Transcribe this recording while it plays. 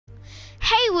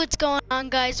What's going on,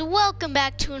 guys? Welcome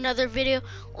back to another video.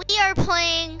 We are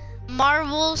playing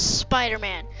Marvel's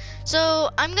Spider-Man. So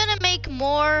I'm gonna make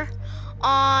more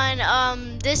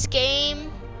on this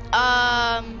game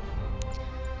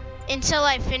until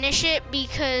I finish it,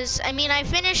 because I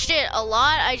finished it a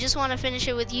lot. I just want to finish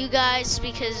it with you guys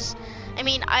because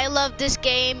I love this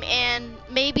game, and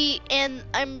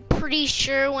I'm pretty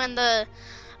sure when the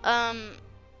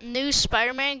new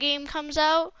Spider-Man game comes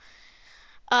out,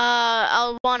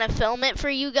 I'll want to film it for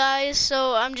you guys.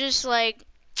 So I'm just like,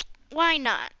 why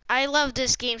not? I love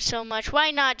this game so much.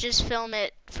 Why not just film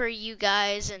it for you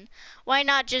guys, and why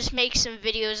not just make some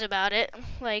videos about it?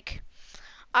 Like,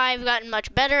 I've gotten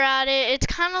much better at it. It's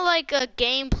kind of like a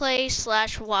gameplay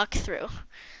slash walkthrough.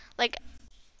 Like,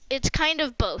 it's kind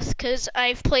of both, because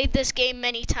I've played this game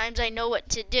many times. I know what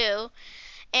to do,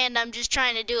 and I'm just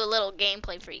trying to do a little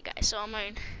gameplay for you guys. So I'm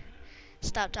going to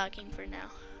stop talking for now.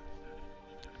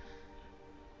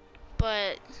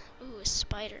 But, ooh, a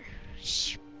spider.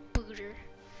 Spooder.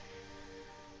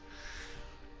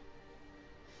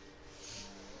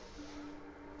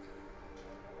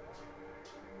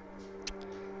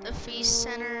 The Feast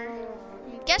Center.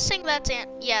 I'm guessing that's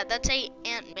that's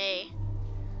Aunt May.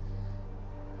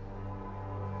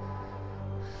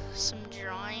 Some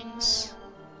drawings.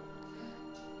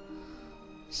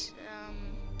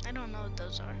 I don't know what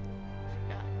those are.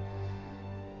 Forgot.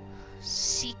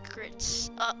 Secrets.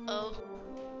 Uh-oh.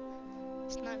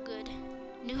 It's not good.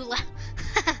 New lab.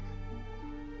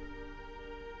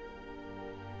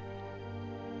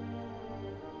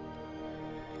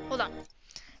 Hold on.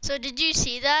 So did you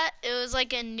see that? It was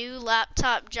like a new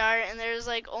laptop jar, and there was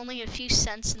like only a few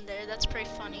cents in there. That's pretty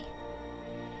funny.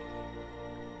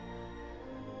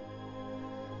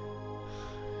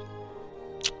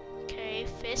 Okay,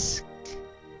 Fisk.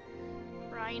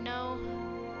 Rhino.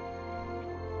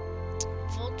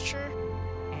 Vulture.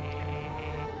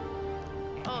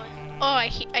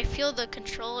 I feel the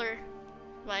controller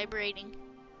vibrating.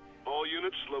 All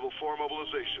units, level 4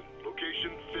 mobilization.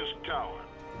 Location, Fisk Tower.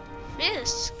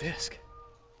 Fisk? Fisk?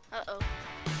 Uh-oh.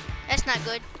 That's not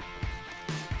good.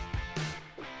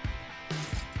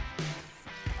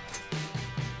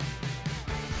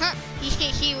 Huh.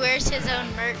 He wears his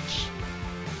own merch.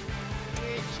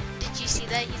 Did you see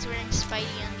that? He's wearing Spidey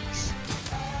undies.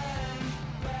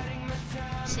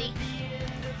 See?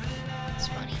 It's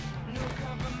funny.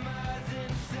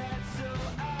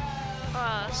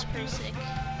 Oh, that's pretty sick.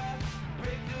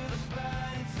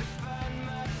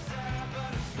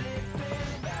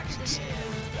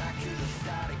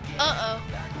 Uh-oh.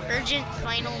 Urgent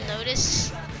final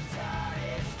notice.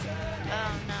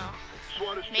 Oh no.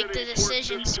 Make the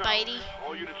decision, Spidey.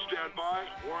 All units stand by.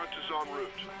 Warrant is en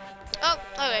route. Oh,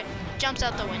 okay. Jumps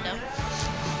out the window.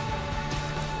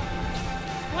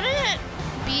 Wouldn't it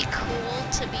be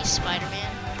cool to be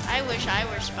Spider-Man? I wish I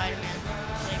were Spider-Man.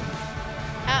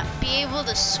 Like, be able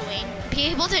to swing, be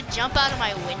able to jump out of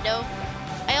my window.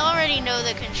 I already know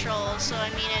the controls, so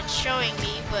it's showing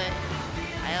me, but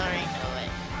I already know it.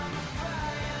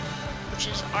 Which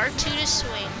is R2 to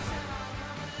swing,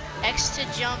 X to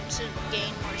jump to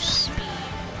gain more speed.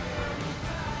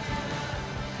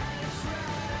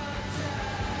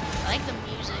 I like the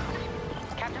music.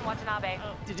 Captain Watanabe.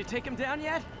 Oh. Did you take him down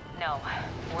yet? No.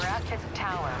 We're at Fisk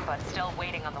Tower, but still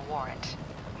waiting on the warrant.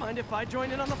 Mind if I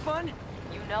join in on the fun?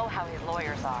 You know how his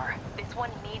lawyers are. This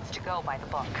one needs to go by the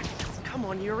book. Come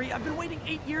on, Yuri. I've been waiting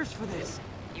 8 years for this.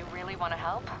 You really want to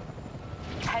help?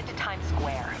 Head to Times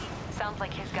Square. Sounds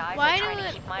like his guys are trying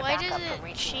to keep my backup from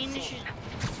reaching the scene.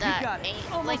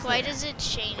 Why does it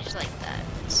change like that?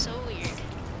 It's so weird.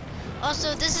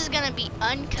 Also, this is gonna be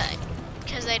uncut,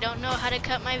 because I don't know how to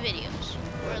cut my videos.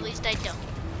 Or at least I don't.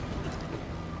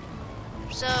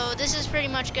 So this is pretty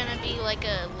much gonna be like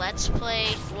a let's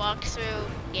play, walkthrough,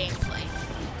 gameplay.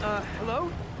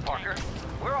 Hello? Parker,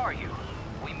 where are you?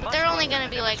 We must they're only run gonna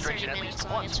the be like demonstration 30 at minutes least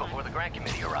long, once it's fine. before the grant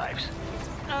committee arrives.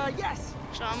 Yes.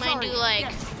 So I'm gonna do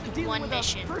like one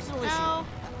mission. No,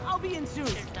 I'll be in soon.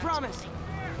 Promise.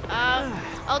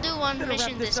 I'll do one Better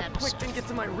mission wrap this up quick episode. and get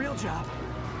to my real job.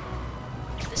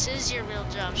 This is your real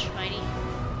job, Spidey.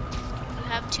 You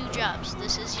have two jobs.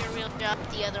 This is your real job.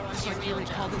 The other one's your real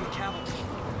job. Called in the cavalry.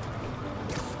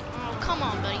 Oh, come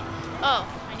on, buddy. Oh,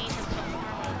 I need to put more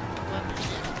weapons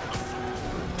in.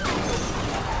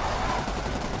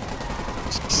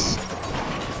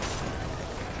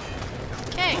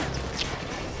 Okay.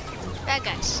 Bad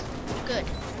guys. Good.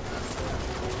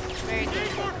 Very good.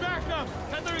 Need more backup!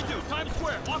 1032, Times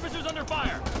Square. Officers under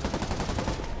fire.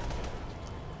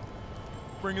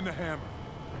 Bring in the hammer.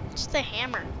 It's the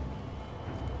hammer.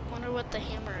 Wonder what the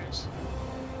hammer is.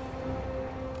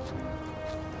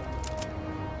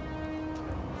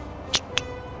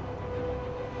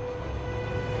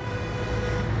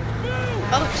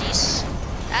 Oh, jeez.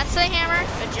 That's a hammer,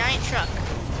 a giant truck.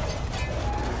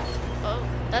 Oh,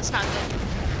 that's not good.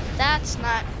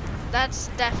 That's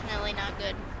definitely not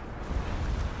good.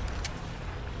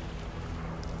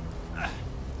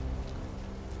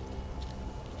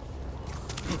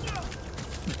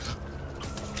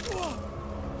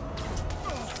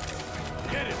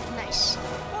 Nice.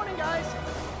 Morning, guys.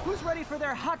 Who's ready for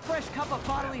their hot, fresh cup of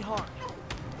bodily harm?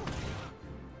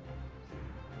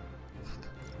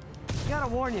 Gotta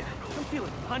warn you, I'm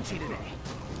feeling punchy today.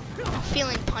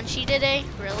 Feeling punchy today?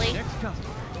 Really? Next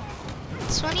customer.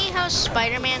 It's funny how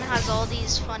Spider-Man has all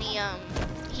these funny,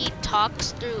 he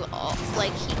talks through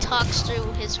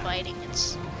his fighting.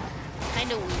 It's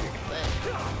kind of weird, but...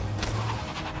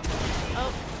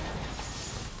 Oh.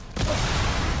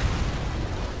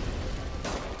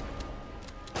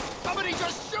 Somebody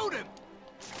just shoot him!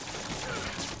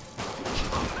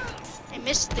 I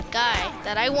missed the guy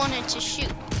that I wanted to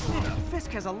shoot.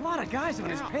 Fisk has a lot of guys on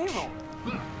his Ouch. payroll.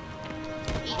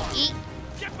 Eat.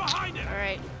 Get behind it!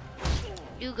 Alright.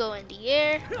 You go in the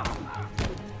air.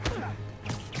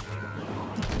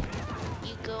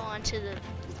 You go onto the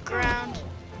ground.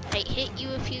 I hit you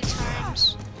a few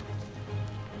times.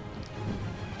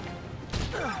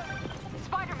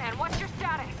 Spider-Man, what's your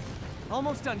status?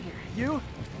 Almost done here. You?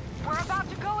 We're about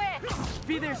to go in.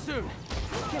 Be there soon.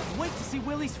 Can't wait to see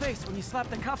Willie's face when you slap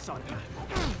the cuffs on him.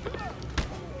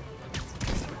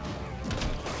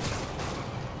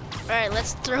 Alright,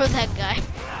 let's throw that guy.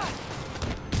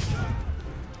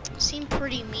 Seemed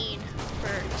pretty mean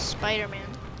for Spider-Man.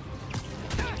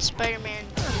 And Spider-Man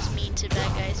is mean to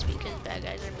bad guys because bad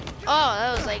guys are mean.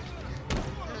 Oh, that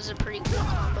was a pretty cool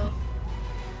combo.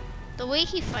 The way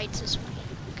he fights is funny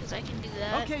because I can do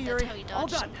that. Okay, That's Yuri, how he all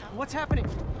dodges done. somehow. What's happening?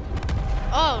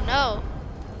 Oh no.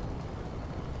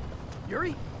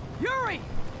 Yuri? Yuri!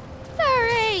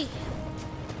 Hooray!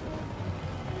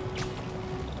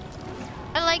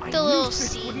 I like the I little knew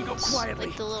Fisk wouldn't go scenes, quietly.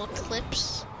 like the little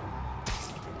clips.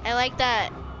 I like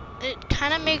that. It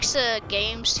kind of makes a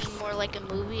game seem more like a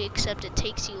movie, except it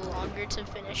takes you longer to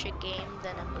finish a game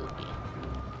than a movie.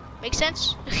 Make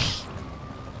sense?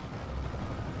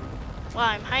 Wow,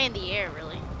 I'm high in the air,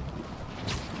 really.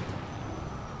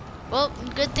 Well,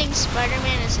 good thing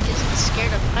Spider-Man isn't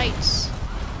scared of heights.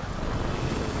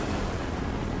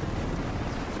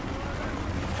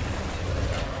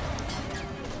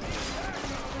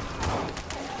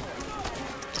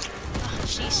 Oh,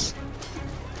 jeez.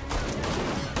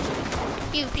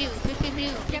 Pew, pew, pew, pew,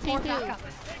 pew, Get pew, more pew. backup.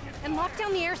 And lock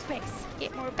down the airspace.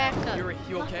 Get more backup. Yuri,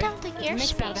 you Lock okay? down the If he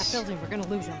makes it out of that airspace. building, we're gonna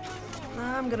lose him.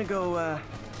 I'm gonna go,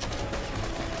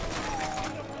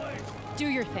 Do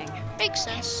your thing. Makes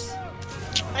sense.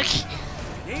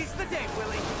 He's the day,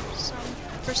 Willie.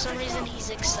 For some reason, he's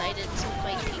excited to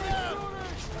fight people.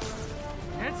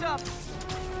 Hands up.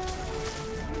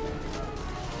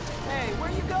 Hey,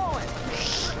 where you going?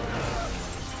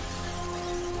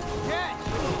 Okay.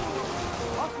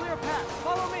 I'll clear a path.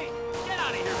 Follow me. Get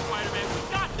out of here, Spider-Man. We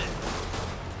got this!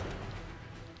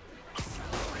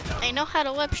 I know how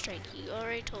to web strike. You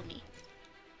already told me.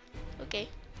 Okay.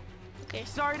 Okay.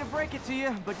 Sorry to break it to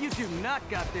you, but you do not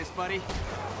got this, buddy.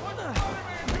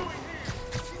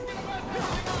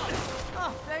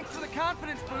 Oh, thanks for the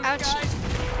confidence boost, Ouch. guys.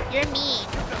 You're mean.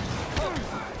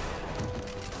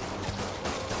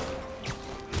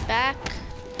 Back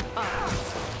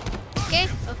off. Okay,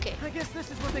 okay. I guess this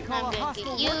is what they Now call I'm a gonna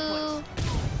hostile get you. workplace.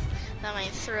 Now I'm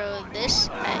gonna throw this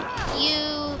at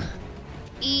you.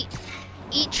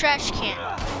 Eat trash can.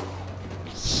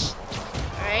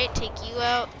 Alright, take you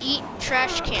out. Eat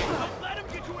trash can. Don't let him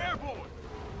get you airborne!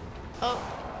 Oh.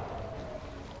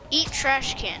 Eat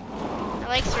trash can. I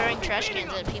like throwing trash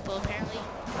cans at people, apparently.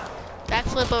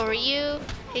 Backflip over you.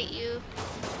 Hit you.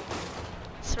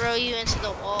 Throw you into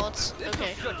the wall. It's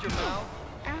okay. Shut your mouth.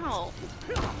 Ow.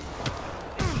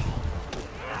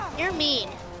 You're mean.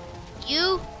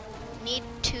 You need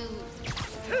to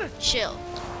chill.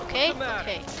 Okay?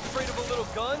 Okay. Afraid of a little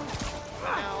gun?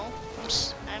 No.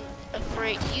 I'm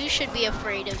afraid. You should be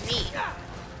afraid of me.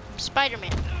 I'm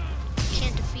Spider-Man. You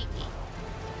can't defeat me.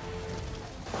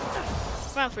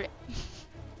 Run for it.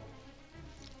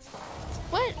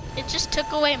 What? It just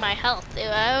took away my health.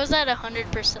 I was at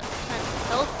 100%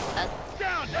 health at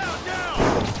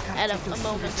a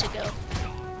moment ago.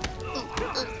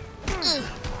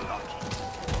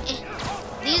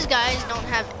 These guys don't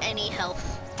have any health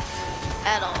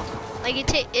at all. Like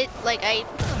like I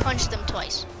punched them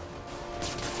twice.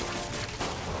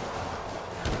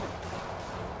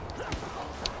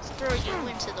 Let's throw you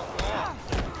into the wall.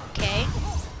 Okay.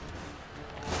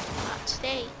 Not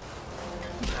today.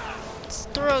 Let's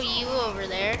throw you over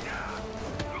there.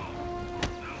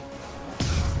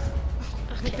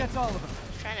 think that's all of them.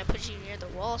 Trying to put you near the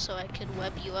wall so I could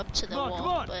web you up to the Come wall,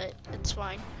 on. but it's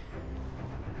fine.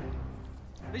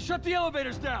 They shut the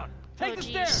elevators down. Take the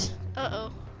stairs.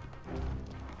 Uh-oh.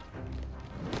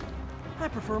 I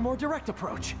prefer a more direct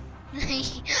approach.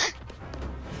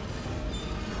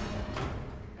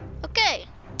 Okay.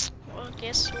 Well, I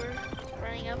guess we're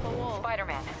running up a wall.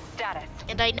 Spider-Man, status.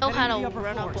 And I know how Heading to the upper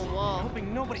run up a floors, wall.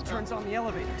 hoping nobody turns on the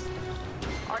elevators.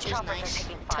 Our Which is choppers nice. are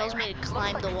taking fire. Tells me to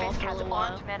climb Looks the like wall Fisk for a has little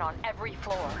while. armed men on every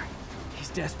floor. He's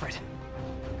desperate.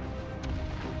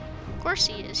 Of course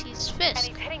he is. He's And Fisk.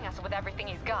 he's hitting us with everything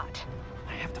he's got.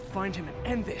 I have to find him and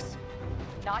end this.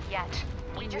 Not yet.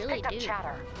 We You just really picked up do.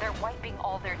 chatter. They're wiping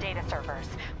all their data servers.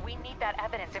 We need that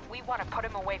evidence if we want to put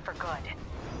him away for good.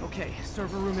 Okay,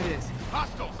 server room it is.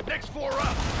 Hostiles, next floor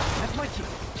up. That's my cue.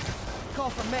 Call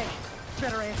from May.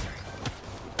 Better answer.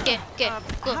 Okay,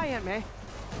 go. Hi, Aunt May.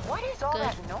 What is all Good.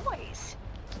 that noise?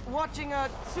 Watching a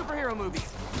superhero movie.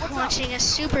 What's Watching a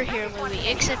superhero movie,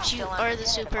 except you are the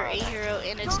superhero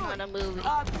and it's not a movie.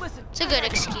 Listen. It's a good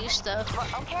excuse, though. Well,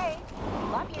 okay.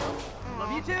 Love you.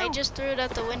 Love you too. I just threw it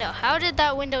out the window. How did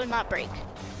that window not break?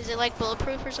 Is it like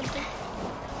bulletproof or something?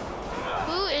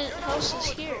 Who else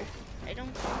is here? I'm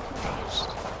confused.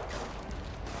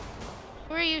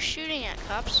 Who are you shooting at,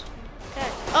 cops?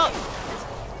 God. Oh!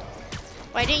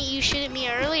 Why didn't you shoot at me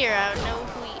earlier? I don't know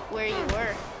where you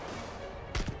were.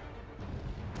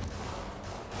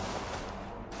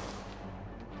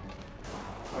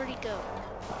 Where'd he go?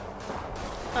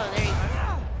 Oh, there you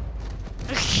are.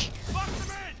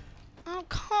 Oh,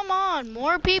 come on.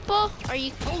 More people? Are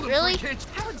you really?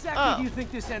 How exactly do you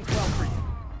think this ends well for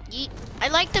you? I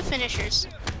like the finishers.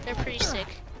 They're pretty sick.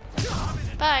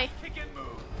 Bye.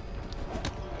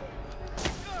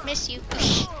 Miss you.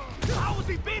 How was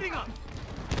he beating him?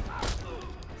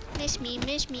 Miss me,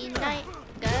 night.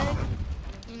 God.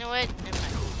 You know what? Never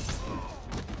mind.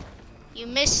 You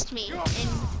missed me, and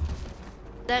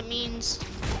that means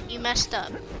you messed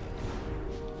up.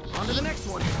 On to the next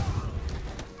one.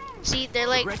 See, they're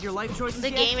like, Regret your life choices the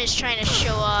yet? game is trying to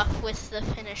show off with the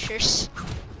finishers.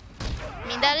 I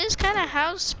mean, that is kind of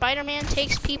how Spider-Man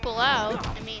takes people out.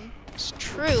 I mean, it's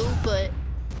true, but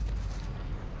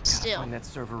still. Find that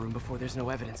server room before there's no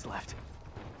evidence left.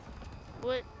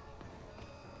 What?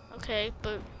 Okay,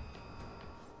 but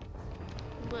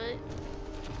what?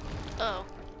 Oh,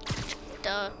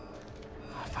 duh.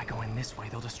 If I go in this way,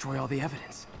 they'll destroy all the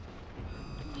evidence.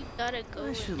 You gotta go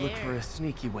I should in look for there. a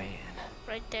sneaky way in.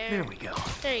 Right there. There we go.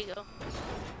 There you go.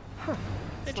 Huh.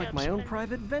 It's Good like job, my own Spider.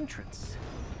 private ventrance.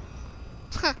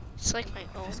 Huh. It's like my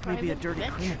own This may be a private dirty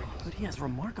adventure. criminal, but he has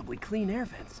remarkably clean air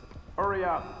vents. Hurry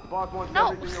up. Boss wants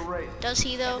No. everything erased. Does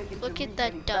he though? Look at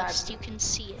that dust. You can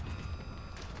see it.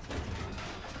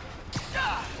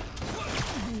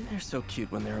 They're so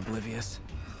cute when they're oblivious.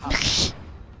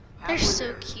 They're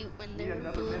so cute when they're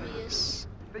oblivious.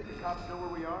 Think the cops know where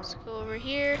we are? Let's go over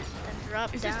here, then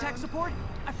drop Is down. this tech support?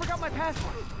 I forgot my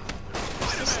password.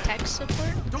 Is this tech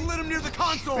support? Don't let him near the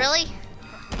console. Really?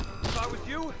 If I was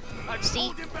you, I'd See,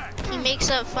 hold him back. he makes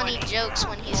up funny jokes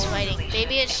when he's fighting.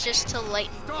 Maybe it's just to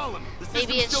lighten. Stall him. The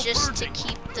Maybe system's it's still just to purging.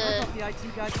 keep I the thought the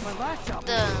IT guys at my last job.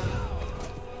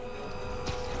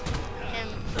 him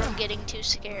from getting too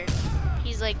scared.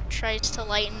 He's like tries to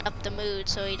lighten up the mood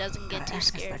so he doesn't get Gotta too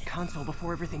access scared. that console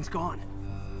before everything's gone.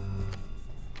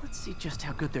 Let's see just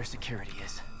how good their security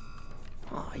is.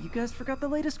 Aw, you guys forgot the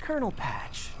latest kernel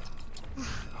patch.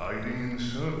 Hiding in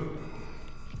server.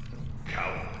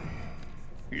 Cowardly.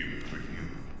 Even for you.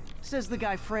 Says the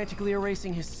guy frantically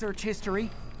erasing his search history.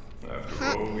 After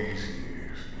all these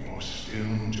years, you're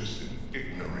still just an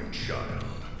ignorant child.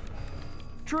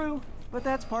 True, but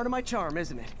that's part of my charm,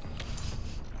 isn't it?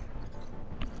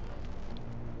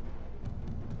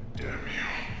 Damn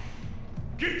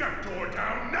you. Get that door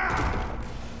down now!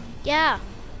 Yeah.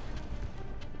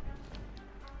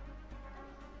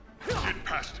 Get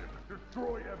past him.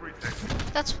 Destroy everything.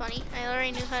 That's funny. I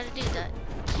already knew how to do that.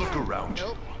 Look around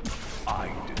Nope. you.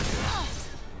 I did this.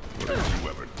 What have you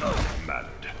ever done mattered?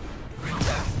 Well,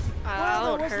 that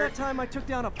there would was hurt. that time I took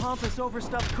down a pompous,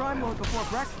 overstuffed crime lord before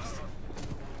breakfast.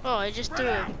 Oh, I just threw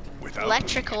an Without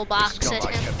electrical me, box the scum at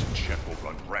I him. kept in check will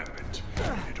run rampant.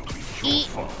 It'll be your Eat.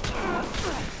 fault.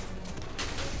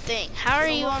 Thing. How are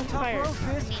you on Tough fire? road,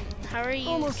 I Fisk. mean, how are you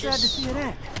Almost sad to just... see it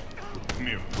end.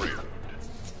 Mere prelude.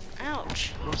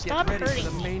 Ouch. Get Stop ready for hurting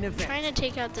the me. main I'm event. trying to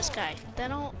take out this guy.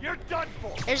 That'll... You're done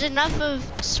for. There's enough of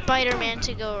Spider-Man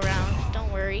to go around.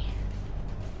 Don't worry.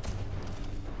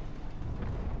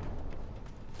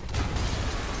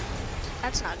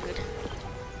 That's not good.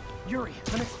 Yuri,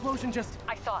 an explosion just...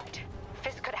 I saw it.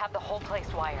 Fisk could have the whole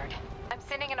place wired. I'm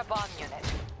sending in a bomb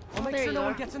unit. I'll make sure no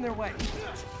one gets in their way.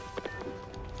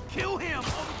 Kill him, or the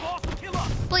boss will kill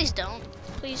us. Please don't.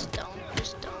 Please don't.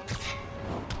 Just don't.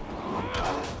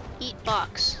 Eat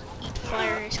box. Eat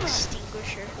fire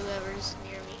extinguisher. Whoever's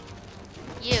near me.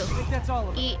 You. I think that's all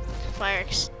of it. Eat fire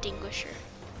extinguisher.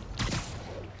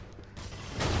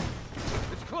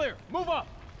 It's clear. Move up.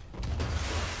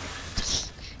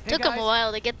 Took him a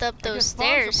while to get up those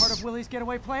stairs. Part of Willie's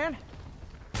getaway plan?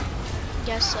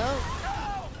 Guess so.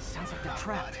 Sounds like they're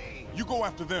trapped. You go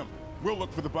after them. We'll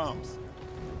look for the bombs.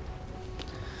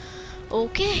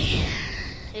 Okay.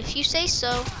 If you say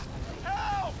so.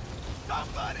 Help!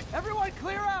 Somebody! Everyone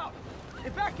clear out!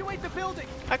 Evacuate the building!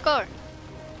 Parkour.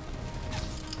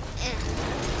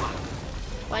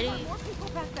 Why do you... More people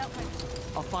back that way.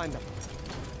 I'll find them.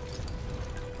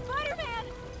 Spider-Man!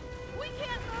 We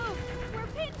can't move! We're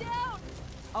pinned down!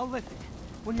 I'll lift it.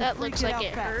 When That you're free, looks get like out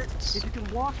it fast. hurts. If you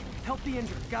can walk, help the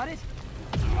injured. Got it?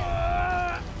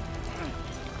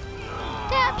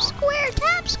 Tap square!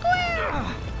 Tap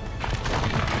square!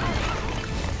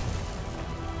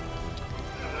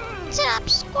 Tap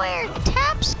square!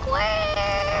 Tap square!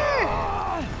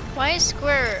 Why is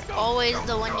square always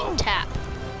the one you tap?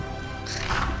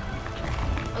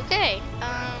 Okay,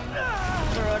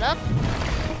 throw it up.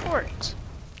 Worked.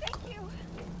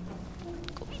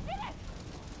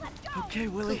 Okay,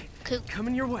 Willie. Cook.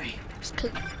 Coming your way.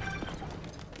 Cook.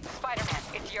 Spider-Man,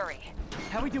 it's Yuri.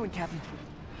 How we doing, Captain?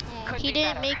 Could He be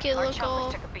didn't better. make it Our look choppers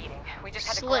all took a beating. We just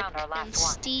had to slick ground our and last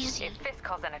one. steezy. If Fisk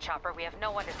calls in a chopper, we have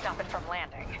no one to stop it from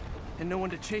landing. And no one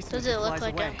to chase him Does as he it look flies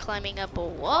like away. I'm climbing up a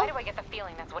Why wall? do I get the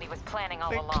feeling that's what he was planning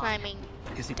all Or along? climbing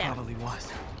Because he down? probably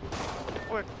was.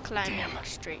 Or climbing Damn.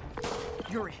 straight?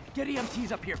 Yuri, get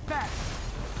EMTs up here, fast!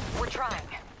 We're trying.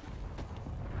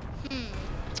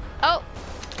 Oh!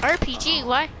 RPG,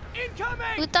 why?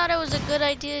 Incoming! Who thought it was a good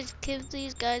idea to give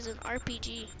these guys an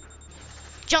RPG?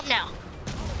 Jump now!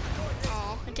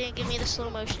 Oh, it didn't give me the slow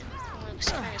motion. It looks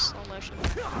kind of slow motion.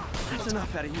 That's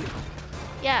enough out of you.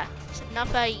 Yeah, it's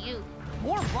enough out of you.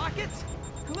 More rockets?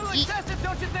 A little Eat. excessive,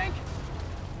 don't you think?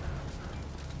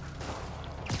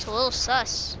 It's a little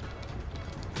sus.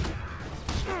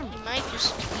 You might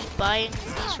just be buying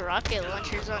these rocket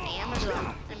launchers on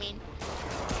Amazon. I mean,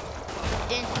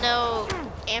 didn't know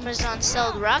Amazon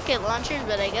sold rocket launchers,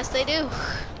 but I guess they do.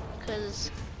 Cause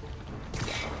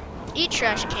eat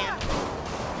trash can.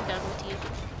 I'm done with you.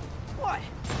 What?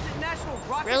 Is it National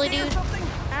Rocket Really, Day or dude? something?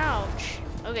 Ouch.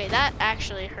 Okay, that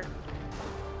actually hurt.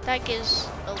 That gives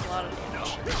a lot of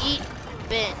damage. Eat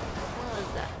bin. What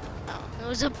was that? Oh, it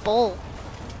was a bowl.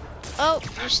 Oh,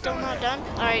 you're still not done?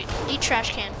 Alright, eat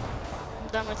trash can. I'm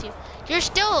done with you. You're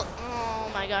still...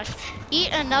 Oh my gosh. Eat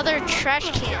another trash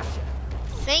can.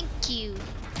 Thank you.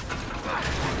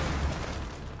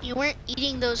 You weren't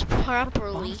eating those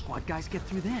properly. Bomb squad guys get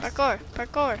through this. Parkour,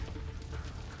 parkour.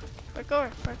 Parkour,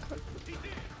 parkour.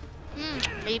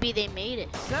 Maybe they made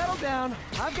it. Settle down.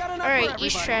 I've got enough for Alright, everybody.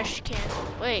 each trash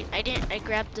can. Wait, I didn't. I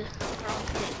grabbed the wrong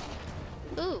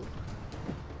thing. Ooh.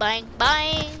 Bang,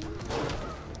 bang.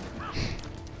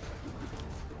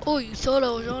 Oh, you thought I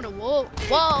was on a wall.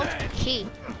 Wall. Hey.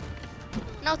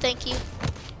 No, thank you.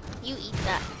 You eat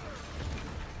that.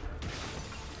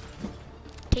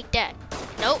 Take that.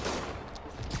 Nope.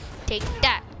 Take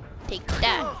that. Take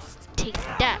that. Take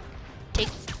that. Take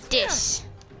this.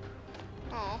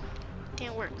 Oh,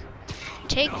 didn't work.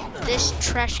 Take this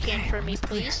trash can for me,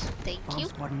 please. Thank Bomb you.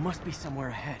 squad must be somewhere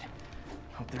ahead.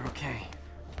 Hope they're okay.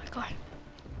 Oh my god.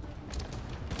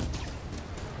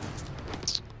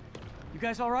 You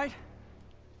guys all right?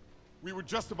 We were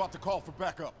just about to call for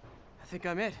backup. I think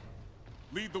I'm it.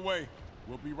 Lead the way.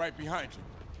 We'll be right behind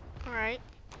you. Alright.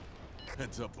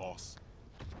 Heads up, boss.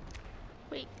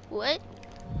 Wait, what?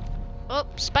 Oh,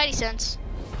 Spidey sense.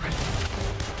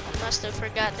 Must have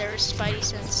forgot there was Spidey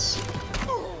sense.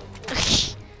 Well,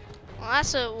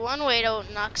 that's one way to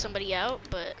knock somebody out,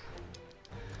 but...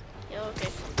 Yeah, okay.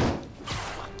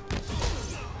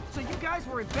 So you guys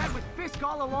were in bed with Fisk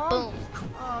all along? Boom.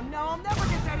 Oh no, I'll never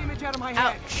get that image out of my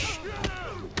head. Ouch.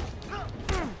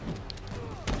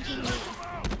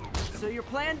 So your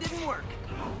plan didn't work.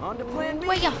 On to plan B,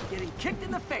 Wait, yeah. getting kicked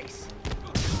in the face.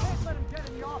 Can't let him get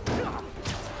in the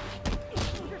office.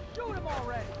 Just shoot him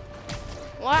already.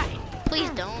 Why? Please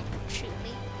don't shoot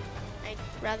me. I'd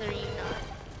rather you not.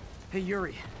 Hey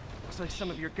Yuri, looks like some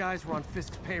of your guys were on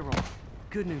Fisk's payroll.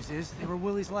 Good news is, they were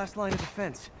Willie's last line of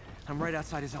defense. I'm right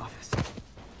outside his office.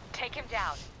 Take him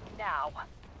down, now.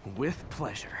 With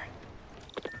pleasure.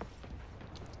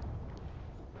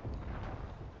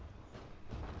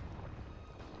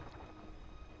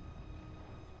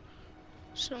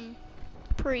 Some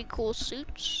pretty cool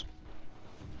suits.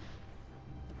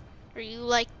 Are you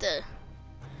like the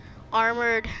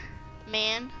armored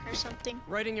man or something?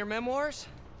 Writing your memoirs?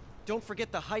 Don't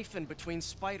forget the hyphen between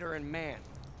spider and man.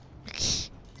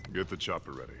 Get the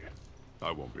chopper ready.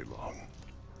 I won't be long.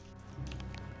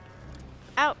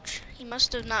 Ouch. He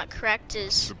must have not cracked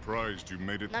his Surprised you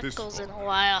made it this knuckles in a far.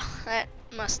 while. That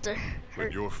must have But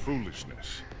hurt. your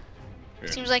foolishness.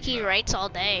 Seems ends like he now. writes all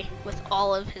day with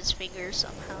all of his fingers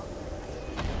somehow.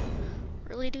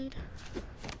 Really, dude?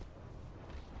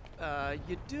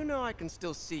 You do know I can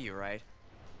still see you, right?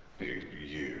 8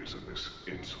 years of this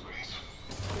insolence.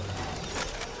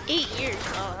 8 years.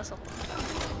 Oh, that's a long time.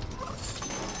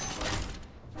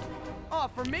 Oh,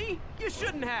 for me? You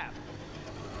shouldn't have.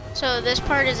 So this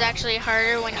part is actually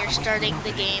harder when you're starting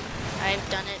the game. I've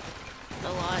done it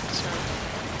a lot, so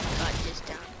got this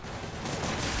down.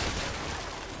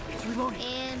 It's reloading.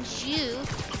 And you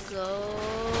go.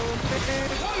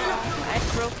 I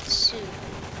broke the suit.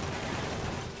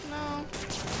 No.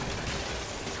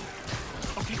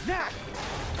 Okay, now.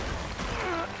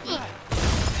 Yeet.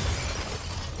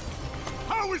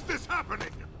 How is this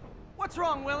happening? What's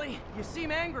wrong, Willie? You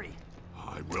seem angry.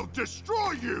 I will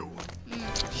destroy you!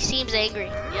 He seems angry.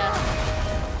 Yeah.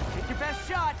 Take your best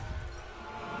shot.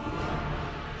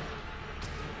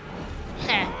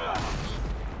 Heh.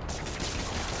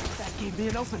 That gave me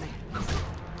an opening.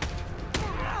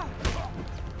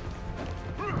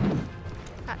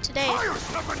 Not today.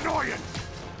 Tiresome annoyance!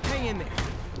 Hang in there.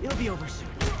 It'll be over soon.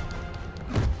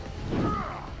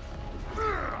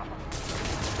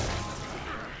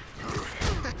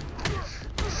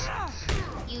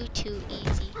 You too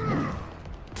easy.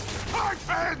 I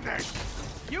can this!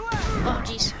 You Oh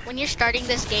jeez. When you're starting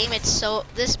this game, it's so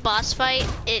this boss fight.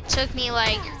 It took me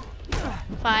like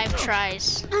 5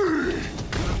 tries to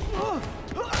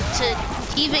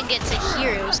even get to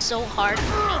here. It was so hard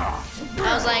for me.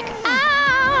 I was like, ah!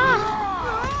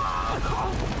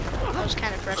 That was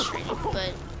kind of frustrating,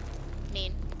 but I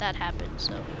mean that happened.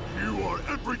 So You are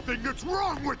everything that's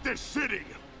wrong with this city!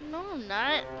 no, I'm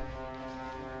not.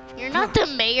 You're not the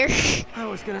mayor. I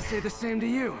was gonna say the same to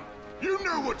you. You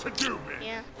know what to do, man!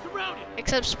 Yeah. Surrounded.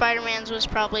 Except Spider-Man's was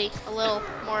probably a little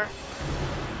more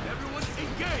Everyone's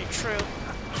engaged. true.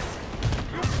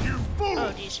 You fool!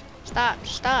 Oh jeez. Stop,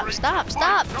 stop, stop,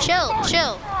 stop. Chill,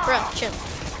 chill. Bro, chill.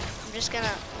 I'm just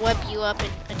gonna web you up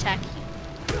and attack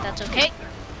you. That's okay.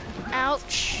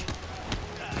 Ouch.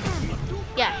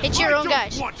 Yeah, hit your own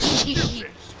guys.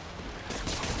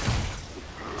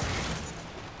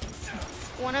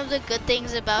 One of the good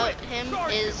things about him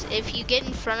is if you get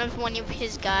in front of one of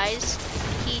his guys,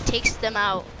 he takes them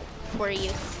out for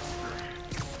you.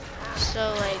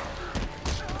 So like,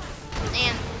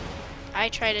 and I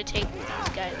try to take these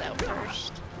guys out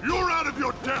first. You're out of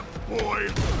your depth,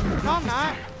 boy! No, I'm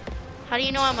not. How do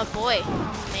you know I'm a boy?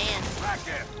 Oh, man.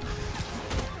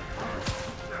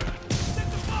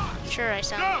 Sure, I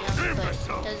sound young, but it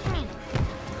doesn't mean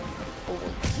I'm a boy.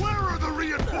 Where are the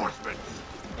reinforcements?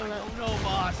 Hello. No,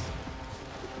 boss.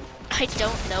 I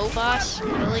don't know, boss.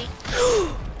 Really?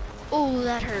 Oh,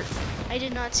 that hurt. I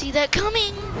did not see that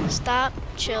coming. Stop.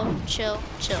 Chill, chill,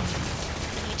 chill.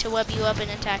 I need to web you up and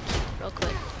attack you real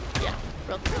quick. Yeah,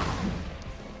 real quick.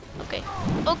 Okay.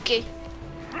 Okay.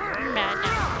 You're mad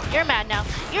now. You're mad now.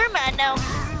 You're mad now.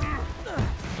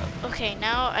 Okay,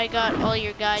 now I got all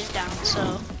your guys down,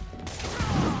 so.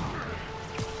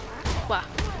 Wah,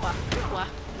 wah, wah,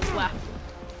 wah.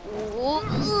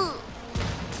 Ooh.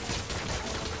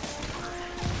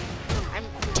 I'm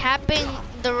tapping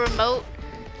the remote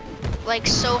like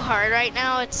so hard right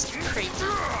now, it's crazy.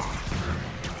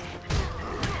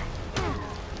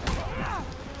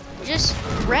 Just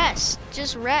rest.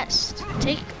 Just rest.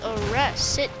 Take a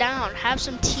rest. Sit down. Have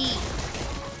some tea.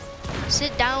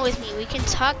 Sit down with me. We can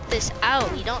talk this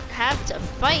out. We don't have to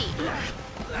fight.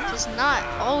 It's not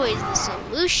always the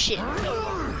solution.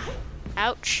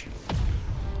 Ouch.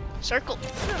 Circle.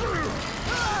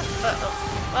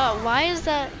 Uh-oh. Oh, why is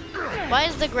that? Why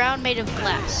is the ground made of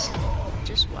glass?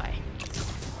 Just why?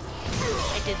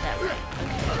 I did that right.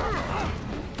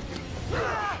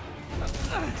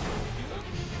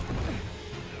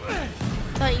 Okay.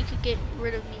 Thought you could get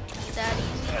rid of me that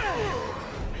easy.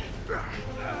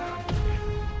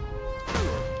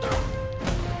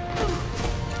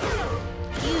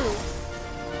 You.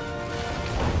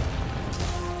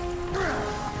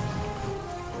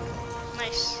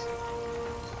 Nice.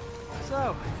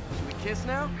 So, should we kiss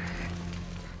now?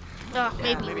 Oh,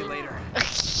 maybe, maybe later.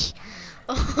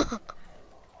 Oh.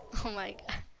 Oh my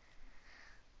god.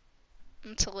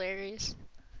 That's hilarious.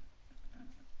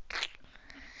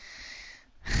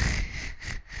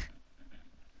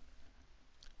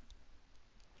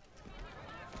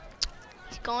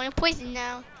 He's going to prison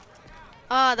now.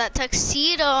 Oh, that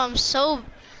tuxedo,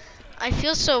 I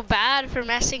feel so bad for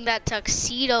messing that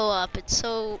tuxedo up. It's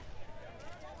so,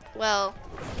 well,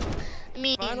 I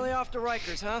mean, Finally off to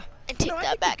Rikers, huh? I take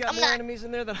that back. You've got more enemies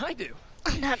in there than I do.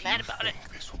 I'm not mad about it.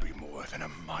 This will be more than a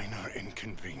minor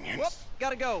inconvenience. Whoop,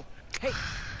 gotta go. Hey,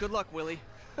 good luck, Willie.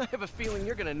 I have a feeling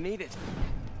you're gonna need it.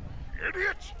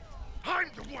 Idiots! I'm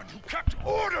the one who kept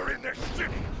order in this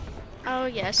city! Oh,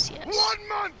 yes. 1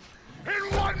 month!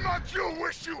 In 1 month you'll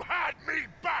wish you had me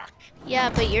back! Yeah,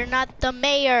 but you're not the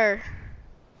mayor.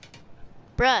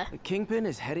 Bruh. The Kingpin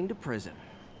is heading to prison.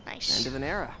 Nice. End of an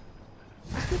era.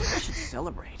 I think we should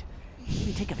celebrate.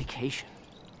 Maybe take a vacation.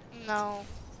 No.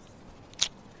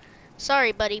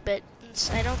 Sorry, buddy, but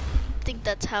I don't think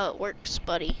that's how it works,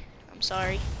 buddy. I'm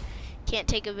sorry. Can't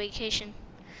take a vacation.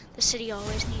 The city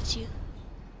always needs you.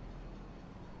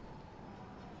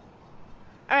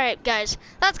 Alright, guys.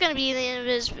 That's going to be the end of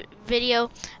this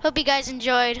video. Hope you guys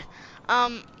enjoyed.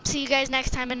 See you guys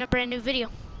next time in a brand new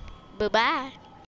video. Bye-bye.